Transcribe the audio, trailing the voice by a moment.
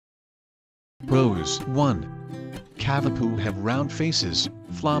Pros. 1. Cavapoo have round faces,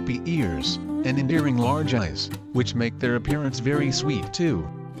 floppy ears, and endearing large eyes, which make their appearance very sweet. 2.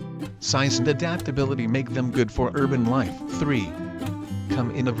 Size and adaptability make them good for urban life. 3.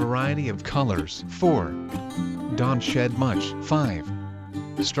 Come in a variety of colors. 4. Don't shed much. 5.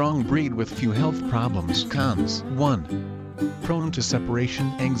 Strong breed with few health problems. Cons. 1. Prone to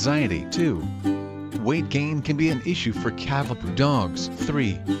separation anxiety. 2. Weight gain can be an issue for Cavapoo dogs.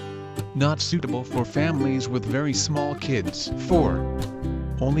 3. Not suitable for families with very small kids. 4.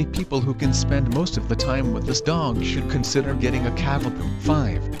 Only people who can spend most of the time with this dog should consider getting a Cavapoo.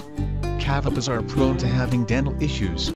 5. Cavapoos are prone to having dental issues.